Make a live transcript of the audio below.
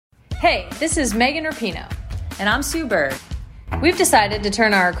Hey, this is Megan Rapinoe. And I'm Sue Bird. We've decided to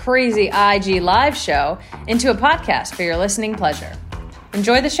turn our crazy IG live show into a podcast for your listening pleasure.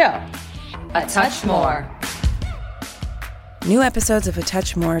 Enjoy the show. A Touch More. New episodes of A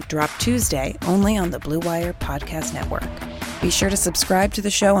Touch More drop Tuesday only on the Blue Wire Podcast Network. Be sure to subscribe to the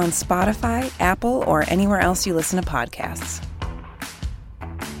show on Spotify, Apple, or anywhere else you listen to podcasts.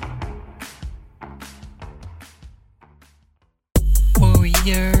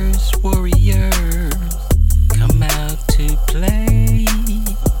 Warriors, come out to play.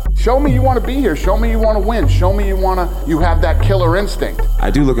 Show me you want to be here. Show me you want to win. Show me you have that killer instinct. I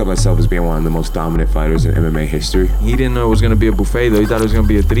do look at myself as being one of the most dominant fighters in MMA history. He didn't know it was going to be a buffet, though. He thought it was going to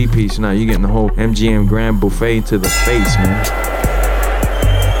be a three-piece. Now you're getting the whole MGM Grand Buffet to the face, man.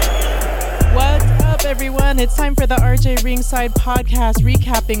 Everyone, it's time for the RJ Ringside podcast,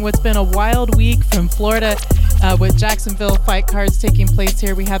 recapping what's been a wild week from Florida with Jacksonville fight cards taking place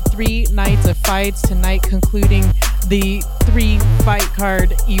here. We have 3 nights of fights tonight, concluding the 3 fight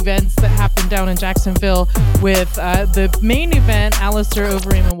card events that happened down in Jacksonville, with the main event, Alistair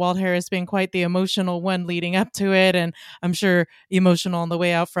Overeem and Walt Harris, being quite the emotional one leading up to it, and I'm sure emotional on the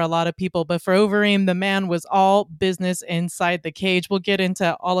way out for a lot of people. But for Overeem, the man was all business inside the cage. We'll get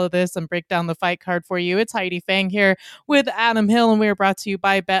into all of this and break down the fight card for you. It's Heidi Fang here with Adam Hill, and we are brought to you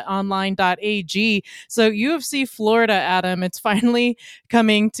by betonline.ag. So UFC Florida, Adam, it's finally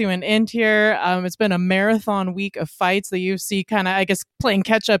coming to an end here. It's been a marathon week of fights. The UFC kind of, I guess, playing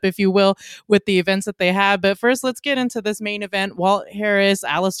catch up, if you will, with the events that they have. But first, let's get into this main event. Walt Harris,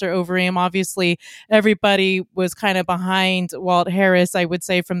 Alistair Overeem. Obviously, everybody was kind of behind Walt Harris, I would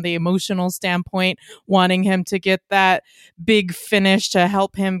say, from the emotional standpoint, wanting him to get that big finish to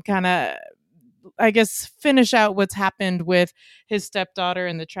help him kind of, I guess, finish out what's happened with his stepdaughter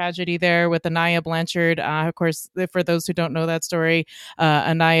and the tragedy there with Anaya Blanchard. Of course, for those who don't know that story,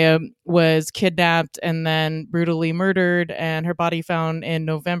 Anaya was kidnapped and then brutally murdered, and her body found in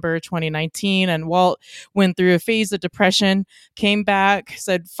November 2019. And Walt went through a phase of depression, came back,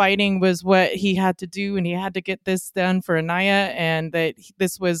 said fighting was what he had to do, and he had to get this done for Anaya, and that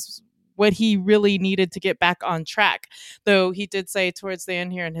this was what he really needed to get back on track. Though he did say towards the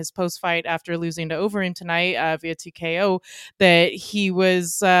end here in his post-fight after losing to Overeem tonight via TKO that he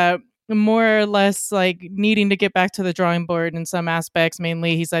was more or less like needing to get back to the drawing board in some aspects.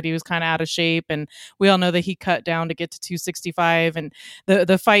 Mainly, he said he was kind of out of shape, and we all know that he cut down to get to 265. And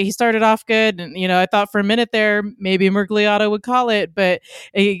the fight, he started off good, and I thought for a minute there maybe Miragliotta would call it, but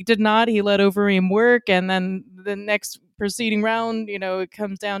he did not. He let Overeem work, and then the next preceding round, it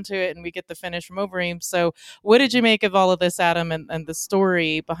comes down to it, and we get the finish from Overeem. So what did you make of all of this, Adam, and the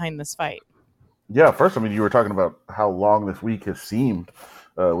story behind this fight? Yeah, first, you were talking about how long this week has seemed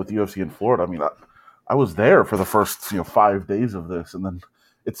with the UFC in Florida. I was there for the first 5 days of this, and then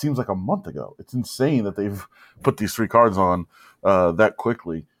it seems like a month ago. It's insane that they've put these 3 cards on that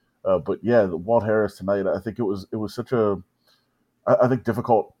quickly. But yeah, Walt Harris tonight, I think it was such I think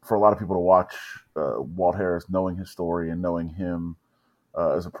difficult for a lot of people to watch Walt Harris, knowing his story and knowing him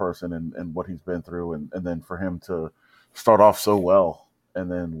as a person and what he's been through, and then for him to start off so well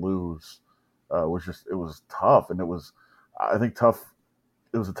and then lose it was tough, and it was a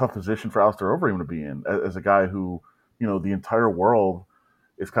tough position for Alistair Overeem to be in as a guy who the entire world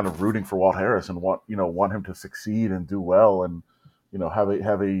is kind of rooting for Walt Harris and want him to succeed and do well and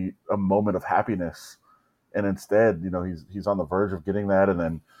have a moment of happiness. And instead, he's on the verge of getting that, and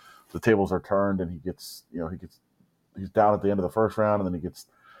then the tables are turned, and he's down at the end of the first round, and then he gets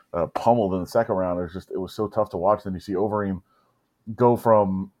pummeled in the second round. It was so tough to watch. Then you see Overeem go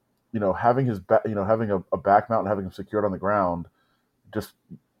from having his having a back mount and having him secured on the ground, just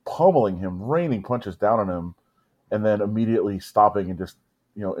pummeling him, raining punches down on him, and then immediately stopping and just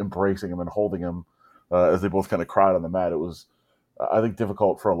embracing him and holding him as they both kind of cried on the mat. It was, I think,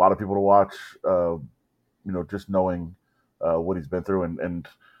 difficult for a lot of people to watch. Just knowing what he's been through and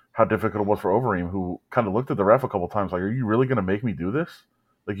how difficult it was for Overeem, who kind of looked at the ref a couple of times like, are you really going to make me do this?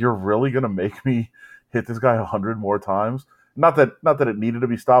 Like, you're really going to make me hit this guy 100 more times? Not that it needed to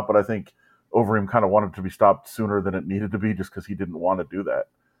be stopped, but I think Overeem kind of wanted to be stopped sooner than it needed to be, just because he didn't want to do that.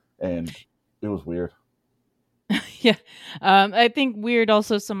 And it was weird. Yeah. I think weird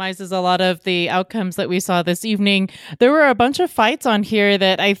also surmises a lot of the outcomes that we saw this evening. There were a bunch of fights on here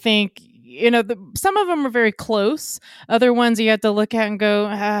that I think, some of them are very close. Other ones you have to look at and go,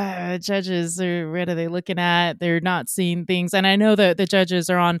 judges, what are they looking at? They're not seeing things. And I know that the judges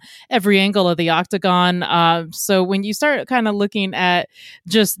are on every angle of the octagon. So when you start kind of looking at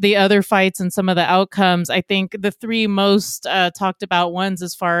just the other fights and some of the outcomes, I think the 3 most talked about ones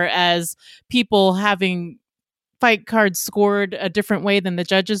as far as people having fight cards scored a different way than the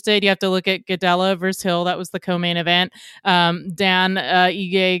judges did. You have to look at Gadella versus Hill. That was the co-main event. Dan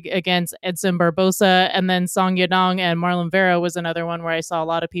Ige against Edson Barboza, and then Song Yadong and Marlon Vera was another one where I saw a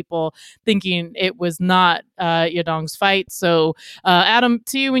lot of people thinking it was not Yadong's fight. So Adam,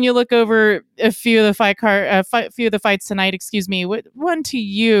 to you, when you look over a few of the fights tonight, what one to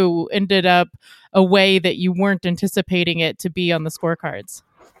you ended up a way that you weren't anticipating it to be on the scorecards?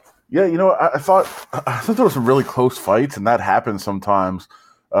 Yeah, I thought there were some really close fights, and that happens sometimes.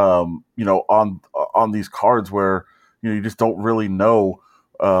 On these cards where you just don't really know,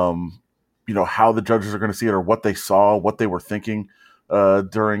 how the judges are going to see it or what they saw, what they were thinking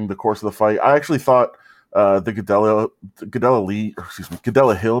during the course of the fight. I actually thought the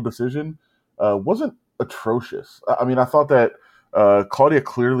Gadella Hill decision wasn't atrocious. I mean, I thought that Claudia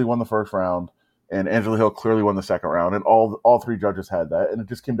clearly won the first round, and Angela Hill clearly won the second round, and all three judges had that. And it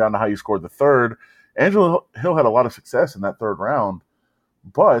just came down to how you scored the third. Angela Hill had a lot of success in that third round,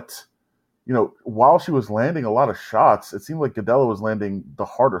 but while she was landing a lot of shots, it seemed like Gadella was landing the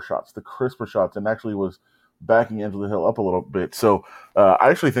harder shots, the crisper shots, and actually was backing Angela Hill up a little bit. So I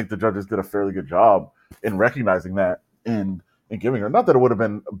actually think the judges did a fairly good job in recognizing that and giving her. Not that it would have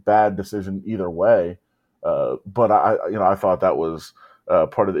been a bad decision either way, but I thought that was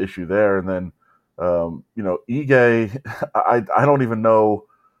part of the issue there. And then Ige, I don't even know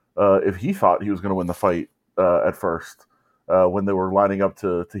if he thought he was going to win the fight at first when they were lining up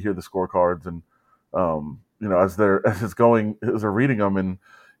to hear the scorecards, and as they're reading them, and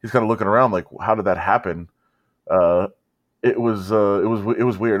he's kind of looking around like, how did that happen? It was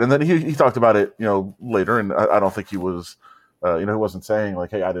weird. And then he talked about it later, and I don't think he was he wasn't saying like,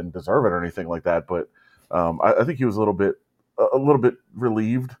 hey, I didn't deserve it or anything like that, but I think he was a little bit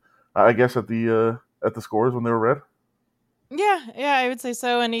relieved, I guess, at the scores when they were read. Yeah, I would say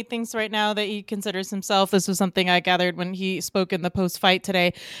so. And he thinks right now that he considers himself, this was something I gathered when he spoke in the post-fight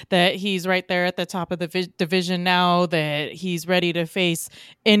today, that he's right there at the top of the division now, that he's ready to face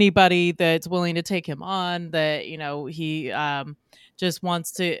anybody that's willing to take him on, that, he just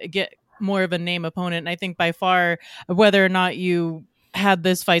wants to get more of a name opponent. And I think by far, whether or not you had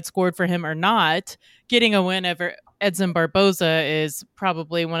this fight scored for him or not, getting a win over Edson Barboza is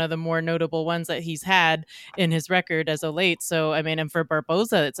probably one of the more notable ones that he's had in his record as of late. So, I mean, and for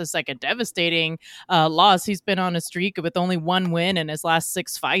Barboza, it's just like a devastating loss. He's been on a streak with only one win in his last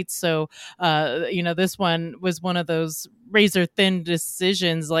 6 fights. So, this one was one of those razor thin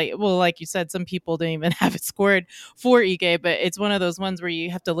decisions. Like you said, some people didn't even have it scored for Ige, but it's one of those ones where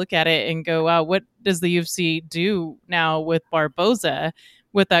you have to look at it and go, wow, what does the UFC do now with Barboza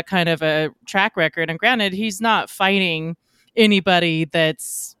with that kind of a track record? And granted, he's not fighting anybody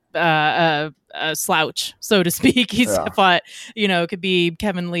that's a slouch, so to speak. He's fought, it could be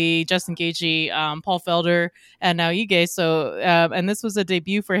Kevin Lee, Justin Gaethje, Paul Felder, and now Ige. So, and this was a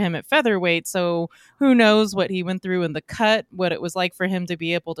debut for him at featherweight. So who knows what he went through in the cut, what it was like for him to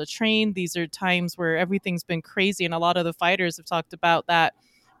be able to train. These are times where everything's been crazy. And a lot of the fighters have talked about that,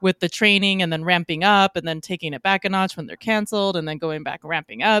 with the training and then ramping up and then taking it back a notch when they're canceled and then going back and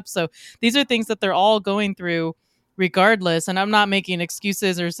ramping up. So these are things that they're all going through regardless. And I'm not making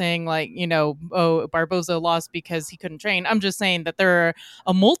excuses or saying like, Barboza lost because he couldn't train. I'm just saying that there are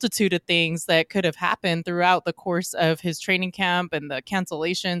a multitude of things that could have happened throughout the course of his training camp and the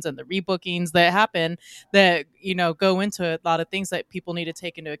cancellations and the rebookings that happen that, go into a lot of things that people need to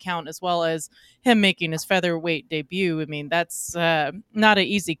take into account, as well as him making his featherweight debut. I mean, that's not an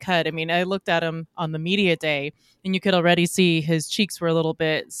easy cut. I mean, I looked at him on the media day and you could already see his cheeks were a little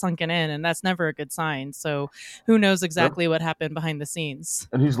bit sunken in, and that's never a good sign. So who knows exactly what happened behind the scenes.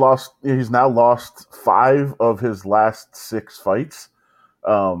 And he's now lost 5 of his last 6 fights.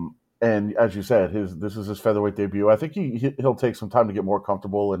 And as you said, this is his featherweight debut. I think he'll take some time to get more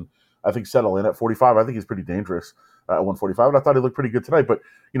comfortable and I think settle in at 45. I think he's pretty dangerous at 145. And I thought he looked pretty good tonight. But,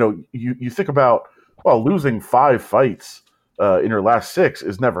 you think about, losing 5 fights in your last 6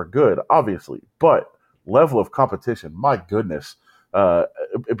 is never good, obviously. But level of competition, my goodness.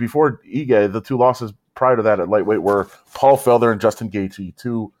 Before Ige, the 2 losses prior to that at lightweight were Paul Felder and Justin Gaethje,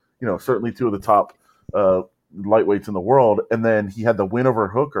 certainly 2 of the top lightweights in the world. And then he had the win over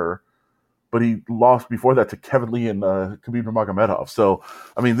Hooker, but he lost before that to Kevin Lee and Khabib Nurmagomedov. So,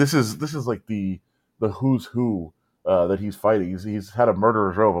 I mean, this is like the who's who that he's fighting. He's had a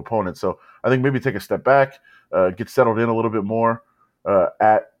murderer's row of opponents. So I think maybe take a step back, get settled in a little bit more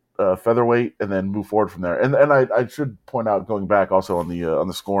at featherweight, and then move forward from there. And I should point out, going back also on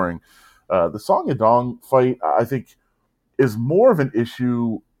the scoring, the Song Yadong fight, I think, is more of an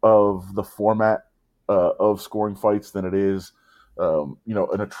issue of the format of scoring fights than it is,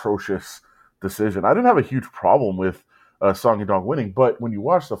 an atrocious decision. I didn't have a huge problem with Song Yadong winning, but when you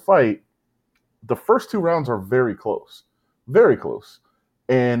watch the fight, the first 2 rounds are very close. Very close.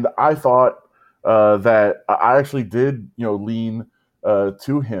 And I thought that I actually did, lean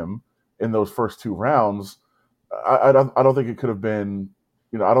to him in those first 2 rounds. I don't think it could have been,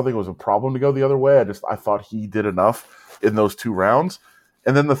 I don't think it was a problem to go the other way. I thought he did enough in those 2 rounds.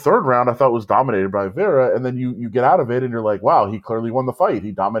 And then the third round I thought was dominated by Vera. And then you get out of it and you're like, wow, he clearly won the fight.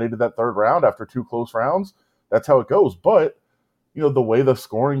 He dominated that third round after 2 close rounds. That's how it goes. But, the way the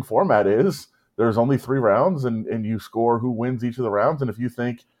scoring format is, there's only 3 rounds and you score who wins each of the rounds. And if you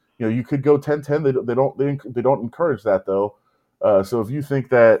think, you could go 10-10, they don't encourage that though. So if you think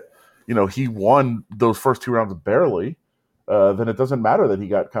that, he won those first 2 rounds barely, then it doesn't matter that he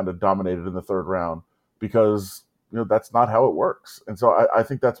got kind of dominated in the third round because, that's not how it works. And so I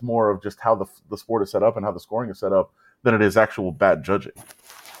think that's more of just how the sport is set up and how the scoring is set up than it is actual bad judging.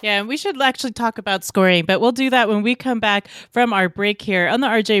 Yeah, and we should actually talk about scoring, but we'll do that when we come back from our break here on the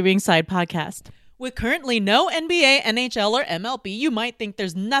RJ Ringside podcast. With currently no NBA, NHL, or MLB, you might think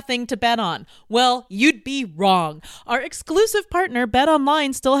there's nothing to bet on. Well, you'd be wrong. Our exclusive partner,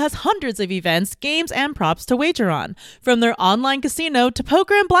 BetOnline, still has hundreds of events, games, and props to wager on. From their online casino to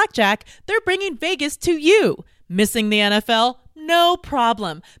poker and blackjack, they're bringing Vegas to you. Missing the NFL? No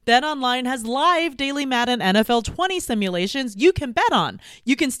problem. BetOnline has live daily Madden NFL 20 simulations you can bet on.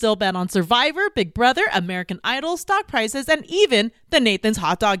 You can still bet on Survivor, Big Brother, American Idol, stock prices, and even the Nathan's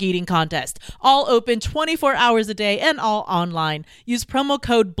Hot Dog Eating Contest. All open 24 hours a day and all online. Use promo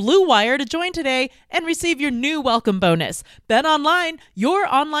code BLUEWIRE to join today and receive your new welcome bonus. BetOnline, your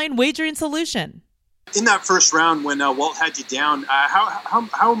online wagering solution. In that first round, when Walt had you down,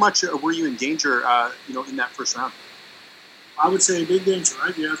 how much were you in danger? In that first round. I would say a big danger,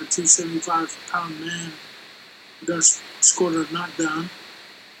 right? You have a 275-pound man who does scored a knockdown,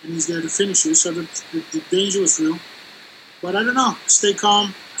 and he's there to finish you. So the danger was real. But I don't know. Stay calm,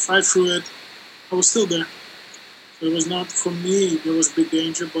 fight through it. I was still there. So it was not, for me, there was a big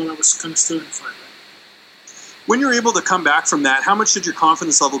danger, but I was kind of still in the fight. When you're able to come back from that, how much did your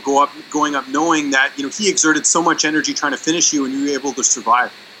confidence level going up, knowing that he exerted so much energy trying to finish you and you were able to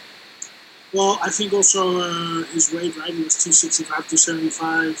survive? Well, I think also his weight, right? He was 265,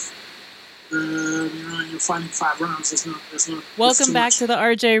 275. You're fighting 5 rounds. That's not. Welcome back to the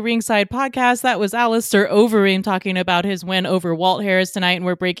RJ Ringside podcast. That was Alistair Overeem talking about his win over Walt Harris tonight, and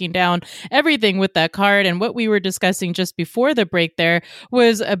we're breaking down everything with that card. And what we were discussing just before the break there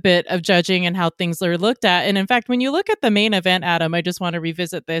was a bit of judging and how things are looked at. And in fact, when you look at the main event, Adam, I just want to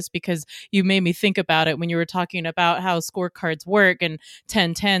revisit this because you made me think about it when you were talking about how scorecards work and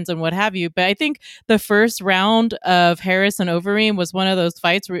 10-10s and what have you. But I think the first round of Harris and Overeem was one of those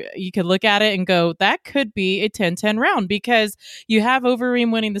fights where you could look at it and go, that could be a 10-10 round because you have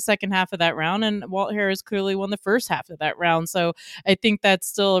Overeem winning the second half of that round and Walt Harris clearly won the first half of that round. So I think that's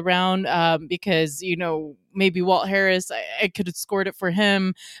still around because, maybe Walt Harris, I could have scored it for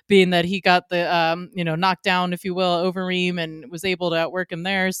him being that he got the, knockdown, if you will, Overeem and was able to outwork him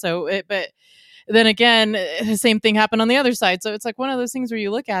there. But then again, the same thing happened on the other side. So it's like one of those things where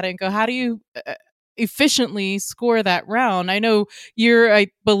you look at it and go, how do you efficiently score that round? I know I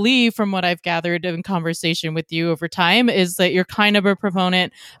believe from what I've gathered in conversation with you over time is that you're kind of a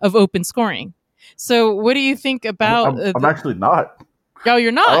proponent of open scoring. So what do you think about... I'm actually not. Oh,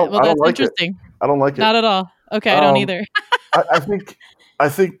 you're not? Well, that's like interesting. I don't like it. Not at all. Okay, I don't either. I think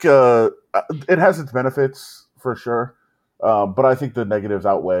it has its benefits for sure, but I think the negatives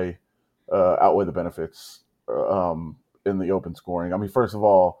outweigh the benefits in the open scoring. I mean, first of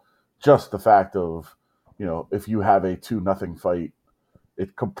all, just the fact of, if you have a 2-0 fight,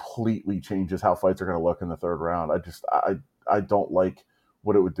 it completely changes how fights are going to look in the third round. I don't like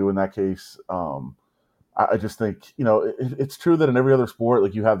what it would do in that case. I just think, it's true that in every other sport,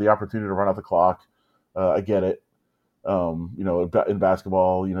 like you have the opportunity to run out the clock. I get it. In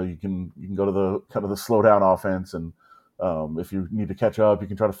basketball, you can go to the kind of the slow down offense, and if you need to catch up, you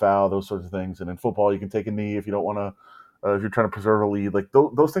can try to foul, those sorts of things. And in football, you can take a knee if you don't want to. If you're trying to preserve a lead, like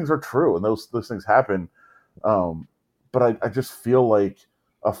those things are true and those things happen. But I just feel like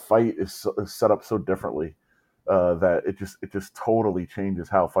a fight is set up so differently that it just totally changes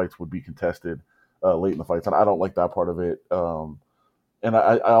how fights would be contested late in the fights. And I don't like that part of it. And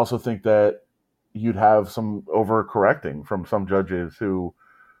I also think that you'd have some overcorrecting from some judges who,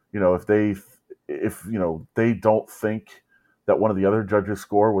 if they don't think that one of the other judges'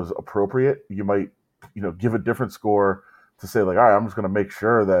 score was appropriate, you might, give a different score to say like, all right, I'm just going to make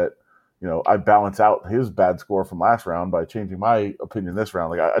sure that, I balance out his bad score from last round by changing my opinion this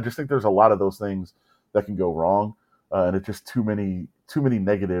round. Like, I just think there's a lot of those things that can go wrong. And it's just too many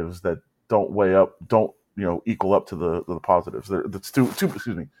negatives that equal up to the positives. That's too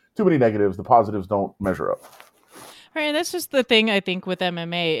many negatives. The positives don't measure up. Right, and that's just the thing I think with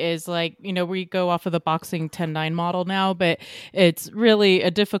MMA is like, we go off of the boxing 10-9 model now, but it's really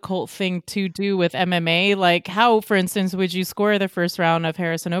a difficult thing to do with MMA. Like how, for instance, would you score the first round of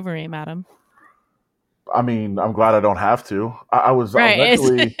Harrison Overeem, Adam? I mean, I'm glad I don't have to. I was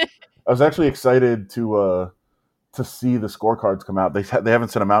actually excited to see the scorecards come out. They haven't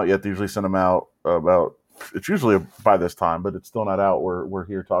sent them out yet. They usually send them out it's usually by this time, but it's still not out. We're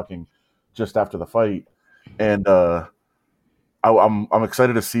here talking just after the fight. And I'm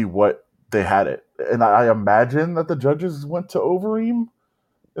excited to see what they had it. And I imagine that the judges went to Overeem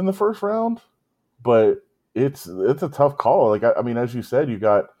in the first round, but it's a tough call. Like I mean, as you said, you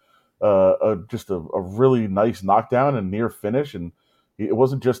got just a really nice knockdown and near finish, and it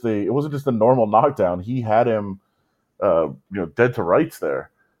wasn't just a normal knockdown. He had him dead to rights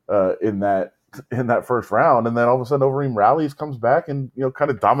there in that first round, and then all of a sudden Overeem rallies, comes back, and kind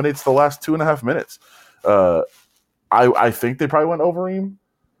of dominates the last 2.5 minutes. I think they probably went Overeem,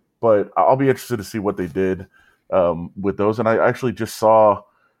 but I'll be interested to see what they did with those. And I actually just saw,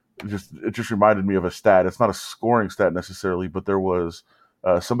 it just reminded me of a stat. It's not a scoring stat necessarily, but there was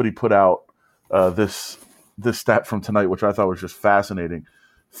somebody put out this stat from tonight, which I thought was just fascinating.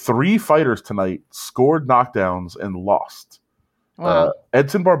 3 fighters tonight scored knockdowns and lost. Wow.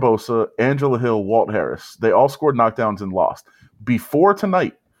 Edson Barbosa, Angela Hill, Walt Harris. They all scored knockdowns and lost. Before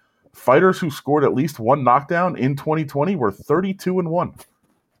tonight, fighters who scored at least one knockdown in 2020 were 32-1,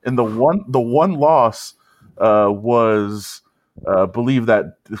 and the one loss was believe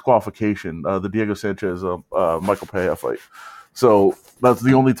that disqualification, the Diego Sanchez Michael Peña fight. So that's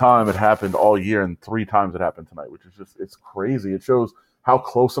the only time it happened all year, and 3 times it happened tonight, which is it's crazy. It shows how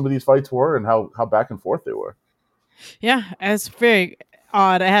close some of these fights were and how back and forth they were. Yeah, it's very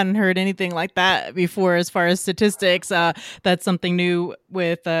odd. I hadn't heard anything like that before as far as statistics. That's something new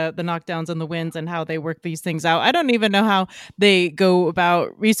with the knockdowns and the wins and how they work these things out. I don't even know how they go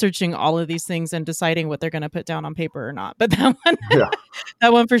about researching all of these things and deciding what they're going to put down on paper or not. But that one,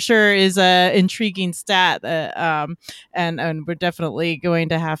 that one for sure is a intriguing stat. And we're definitely going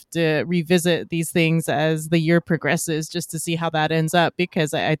to have to revisit these things as the year progresses just to see how that ends up,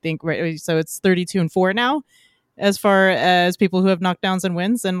 because I think, so it's 32-4 now, as far as people who have knockdowns and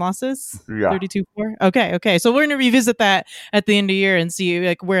wins and losses. 32-4. Okay. So we're going to revisit that at the end of the year and see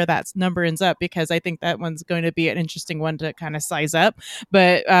like where that number ends up, because I think that one's going to be an interesting one to kind of size up.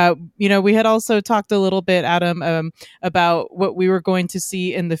 But, we had also talked a little bit, Adam, about what we were going to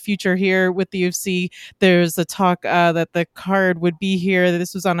see in the future here with the UFC. There's a talk that the card would be here.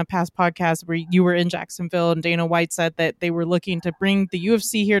 This was on a past podcast where you were in Jacksonville, and Dana White said that they were looking to bring the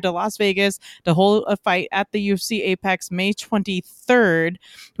UFC here to Las Vegas to hold a fight at the UFC Apex May 23rd.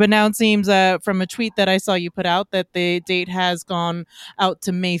 But now it seems from a tweet that I saw you put out that the date has gone out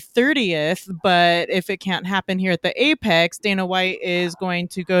to May 30th. But if it can't happen here at the Apex, Dana White is going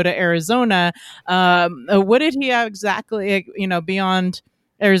to go to Arizona. What did he have exactly, beyond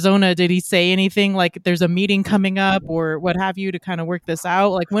Arizona? Did he say anything like there's a meeting coming up or what have you to kind of work this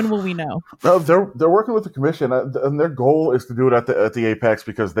out? Like, when will we know? No, they're working with the commission, and their goal is to do it at the Apex,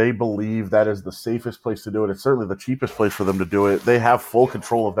 because they believe that is the safest place to do it. It's certainly the cheapest place for them to do it. They have full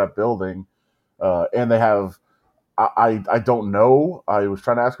control of that building, and they have. I don't know. I was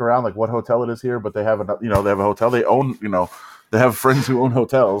trying to ask around like what hotel it is here, but they have they have a hotel. They own they have friends who own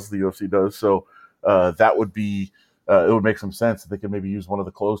hotels. The UFC does, so that would be. It would make some sense that they could maybe use one of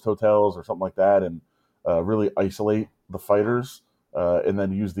the closed hotels or something like that, and really isolate the fighters, and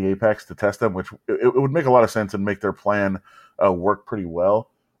then use the Apex to test them, which it would make a lot of sense and make their plan work pretty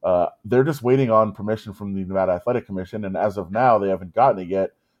well. They're just waiting on permission from the Nevada Athletic Commission, and as of now, they haven't gotten it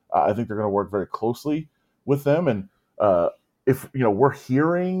yet. I think they're going to work very closely with them, and if we're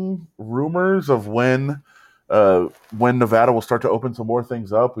hearing rumors of when Nevada will start to open some more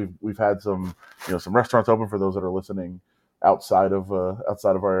things up. We've had some some restaurants open for those that are listening outside of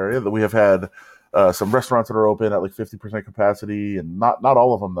our area. That we have had some restaurants that are open at like 50% capacity, and not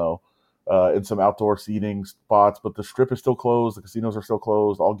all of them though. In some outdoor seating spots, but the strip is still closed. The casinos are still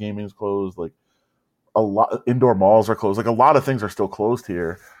closed. All gaming is closed. Like a lot, indoor malls are closed. Like a lot of things are still closed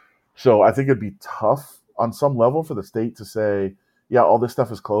here. So I think it'd be tough on some level for the state to say, yeah, all this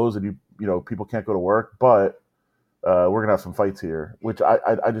stuff is closed and people can't go to work, but we're gonna have some fights here, which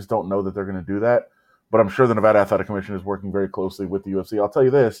I just don't know that they're gonna do that. But I'm sure the Nevada Athletic Commission is working very closely with the UFC. I'll tell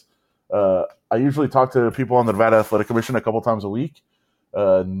you this: I usually talk to people on the Nevada Athletic Commission a couple times a week.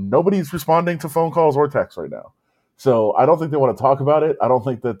 Nobody's responding to phone calls or texts right now, so I don't think they want to talk about it. I don't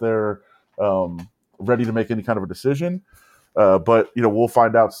think that they're ready to make any kind of a decision. But we'll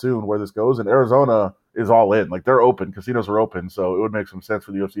find out soon where this goes. And Arizona is all in. Like, they're open. Casinos are open. So it would make some sense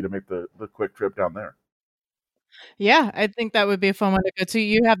for the UFC to make the quick trip down there. Yeah, I think that would be a fun one to go to.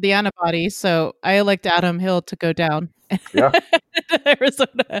 You have the antibodies, so I elect Adam Hill to go down. Yeah.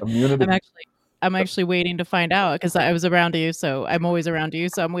 Arizona. Immunity. I'm actually waiting to find out because I was around you, so I'm always around you.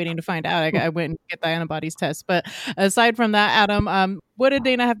 So I'm waiting to find out. I went and get the antibodies test. But aside from that, Adam, what did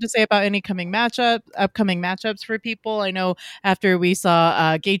Dana have to say about any upcoming matchups for people? I know after we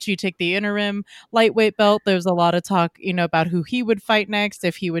saw Gaethje take the interim lightweight belt, there's a lot of talk, about who he would fight next,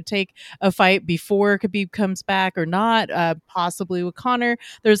 if he would take a fight before Khabib comes back or not, possibly with Conor.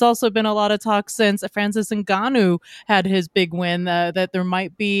 There's also been a lot of talk since Francis Ngannou had his big win that there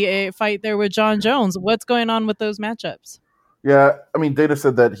might be a fight there with John Jones. What's going on with those matchups? Yeah, I mean, Dana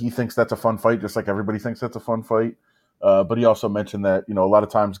said that he thinks that's a fun fight, just like everybody thinks that's a fun fight. But he also mentioned that, a lot of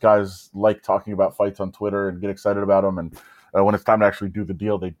times guys like talking about fights on Twitter and get excited about them. And when it's time to actually do the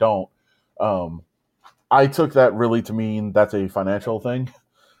deal, they don't. I took that really to mean that's a financial thing.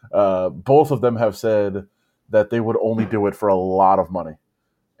 Both of them have said that they would only do it for a lot of money.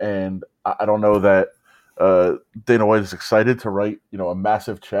 And I don't know that Dana White is excited to write, a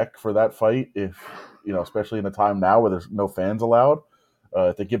massive check for that fight if, especially in a time now where there's no fans allowed.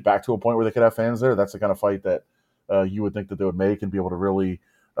 If they get back to a point where they could have fans there, that's the kind of fight that you would think that they would make and be able to really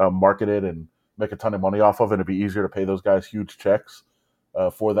market it and make a ton of money off of it. It'd be easier to pay those guys huge checks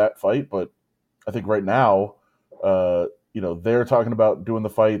for that fight. But I think right now, they're talking about doing the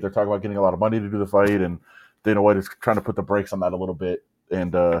fight. They're talking about getting a lot of money to do the fight. And Dana White is trying to put the brakes on that a little bit.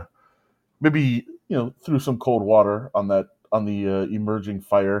 And maybe, threw some cold water on the emerging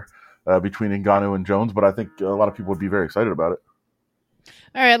fire between Ngannou and Jones. But I think a lot of people would be very excited about it.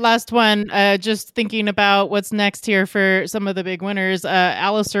 All right, last one. Just thinking about what's next here for some of the big winners.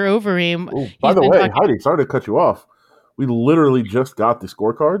 Alistair Overeem. Ooh, by the way, Heidi, sorry to cut you off. We literally just got the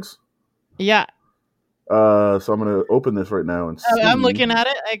scorecards. Yeah. So I'm going to open this right now and see. I'm looking at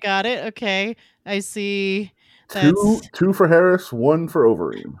it. I got it. Okay. I see. Two for Harris, one for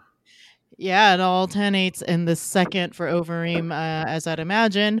Overeem. Yeah, and all 10-8s in the second for Overeem, as I'd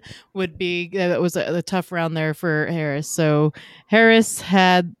imagine, would be that was a tough round there for Harris. So Harris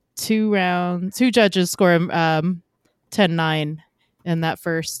had two judges score 10-9 in that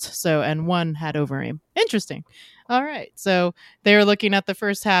first. So, and one had Overeem. Interesting. All right. So they're looking at the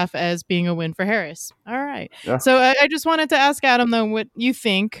first half as being a win for Harris. All right. Yeah. So I just wanted to ask Adam, though, what you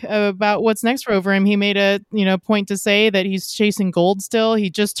think about what's next for Overeem. He made a point to say that he's chasing gold still. He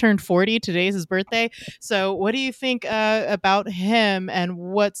just turned 40. Today's his birthday. So what do you think about him and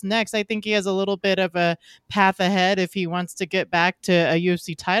what's next? I think he has a little bit of a path ahead if he wants to get back to a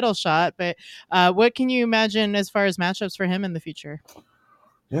UFC title shot. But what can you imagine as far as matchups for him in the future?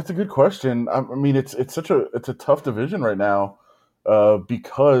 Yeah, it's a good question. I mean, it's a tough division right now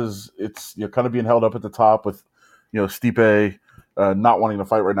because it's kind of being held up at the top with Stipe not wanting to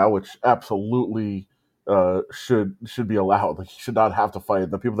fight right now, which absolutely should be allowed. Like, he should not have to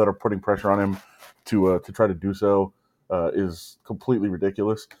fight. The people that are putting pressure on him to try to do so is completely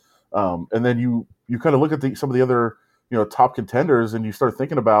ridiculous. And then you kind of look at some of the other top contenders and you start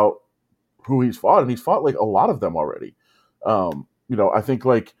thinking about who he's fought, and he's fought like a lot of them already. I think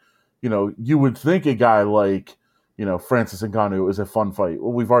you would think a guy like, Francis Ngannou is a fun fight.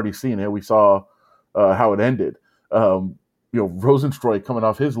 Well, we've already seen it. We saw how it ended. Rosenstruik coming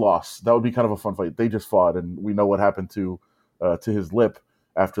off his loss, that would be kind of a fun fight. They just fought, and we know what happened to his lip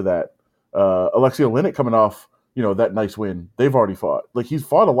after that. Alexei Oleinik coming off, that nice win. They've already fought. Like, he's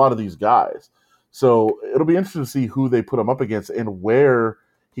fought a lot of these guys. So it'll be interesting to see who they put him up against and where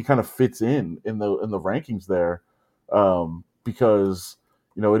he kind of fits in the rankings there. Because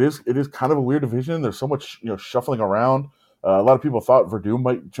it is kind of a weird division. There's so much shuffling around. A lot of people thought Verdum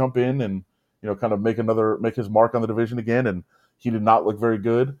might jump in and kind of make his mark on the division again, and he did not look very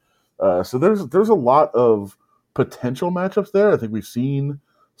good. So there's a lot of potential matchups there. I think we've seen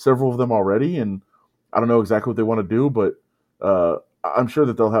several of them already, and I don't know exactly what they want to do, but I'm sure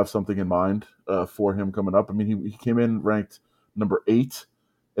that they'll have something in mind for him coming up. I mean, he came in ranked number 8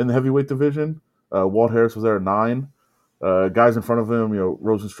 in the heavyweight division. Walt Harris was there at 9. Guys in front of him,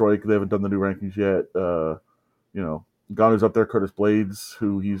 Rosenstruik, they haven't done the new rankings yet. Ngannou's up there, Curtis Blades,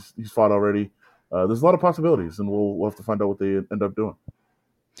 who he's fought already. There's a lot of possibilities, and we'll have to find out what they end up doing.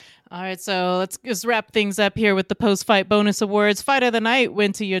 All right, so let's just wrap things up here with the post-fight bonus awards. Fight of the night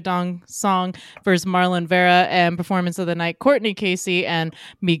went to Yadong Song versus Marlon Vera, and performance of the night, Courtney Casey and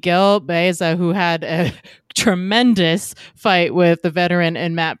Miguel Baeza, who had a tremendous fight with the veteran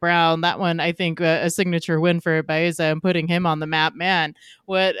and Matt Brown. That one, I think, a signature win for Baeza and putting him on the map. Man,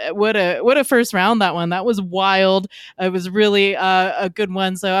 what a first round that one. That was wild. It was really a good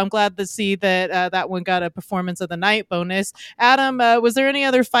one. So I'm glad to see that that one got a performance of the night bonus. Adam, was there any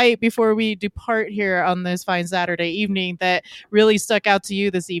other fight before we depart here on this fine Saturday evening that really stuck out to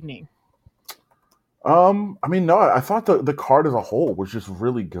you this evening? I mean, no, I thought the card as a whole was just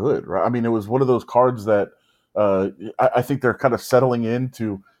really good, right? I mean, it was one of those cards that I think they're kind of settling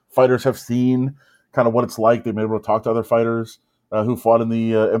into. Fighters have seen kind of what it's like. They've been able to talk to other fighters who fought in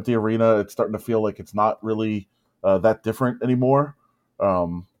the empty arena. It's starting to feel like it's not really that different anymore.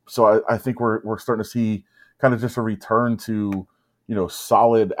 So I think we're starting to see kind of just a return to,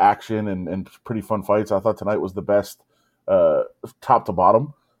 solid action and pretty fun fights. I thought tonight was the best top to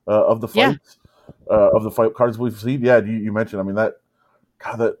bottom of the fights. Of the fight cards we've seen. Yeah, you mentioned, I mean, that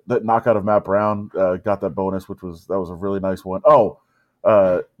knockout of Matt Brown got that bonus, that was a really nice one.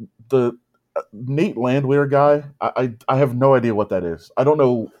 The Nate Landwehr guy, I have no idea what that is. I don't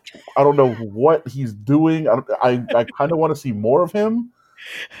know what he's doing. I kind of want to see more of him,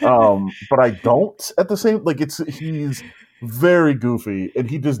 but I don't at the same, he's very goofy and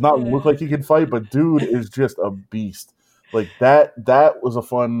he does not look like he can fight, but dude is just a beast. Like that was a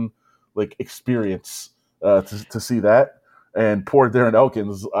fun experience to see that. And poor Darren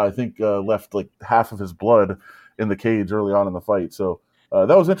Elkins, I think, left half of his blood in the cage early on in the fight. So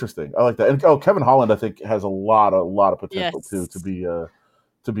that was interesting. I like that. And Kevin Holland, I think, has a lot of potential too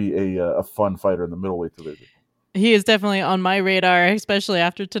to be a fun fighter in the middleweight division. He is definitely on my radar, especially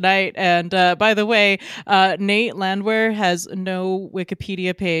after tonight. And by the way, Nate Landwehr has no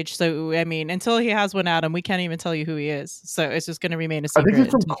Wikipedia page. So, I mean, until he has one, Adam, we can't even tell you who he is. So it's just going to remain a secret. I think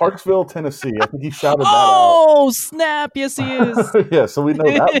he's from Clarksville, Tennessee. I think he shouted that out. Oh, snap. Yes, he is. Yeah, so we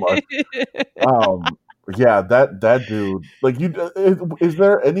know that much. Yeah, that dude. Is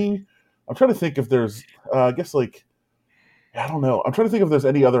there any... I'm trying to think if there's... I guess, I don't know. I'm trying to think if there's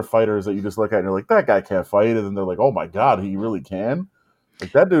any other fighters that you just look at and you're like, that guy can't fight, and then they're like, oh my god, he really can.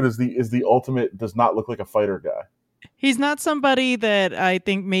 That dude is the ultimate. Does not look like a fighter guy. He's not somebody that I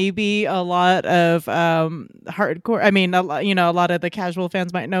think maybe a lot of hardcore. I mean, a lot of the casual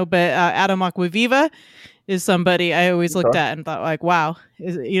fans might know, but Adam Akwaviva is somebody I always looked at and thought wow,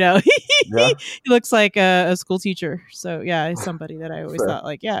 he looks like a school teacher. So yeah, he's somebody that I always thought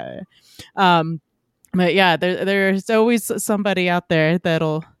But yeah, there's always somebody out there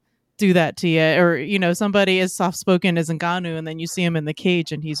that'll do that to you, or somebody as soft spoken as Ngannou, and then you see him in the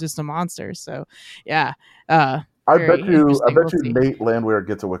cage and he's just a monster. So yeah, I bet you Nate Landwehr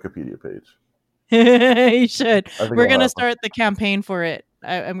gets a Wikipedia page. He should. We're gonna start the campaign for it.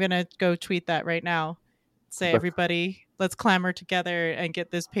 I'm gonna go tweet that right now. Say everybody, let's clamor together and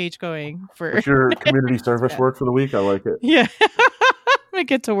get this page going for your community service work for the week. I like it. Yeah. I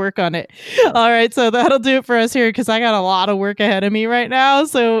get to work on it. All right, so that'll do it for us here because I got a lot of work ahead of me right now.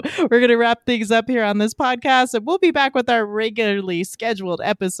 So we're going to wrap things up here on this podcast, and we'll be back with our regularly scheduled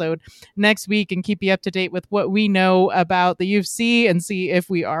episode next week and keep you up to date with what we know about the UFC and see if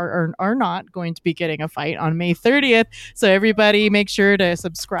we are or are not going to be getting a fight on May 30th. So everybody make sure to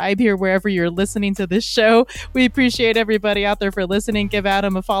subscribe here wherever you're listening to this show. We appreciate everybody out there for listening. Give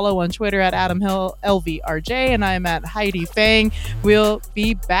Adam a follow on Twitter at Adam Hill LVRJ, and I'm at Heidi Fang. We'll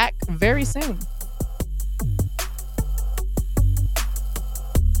be back very soon.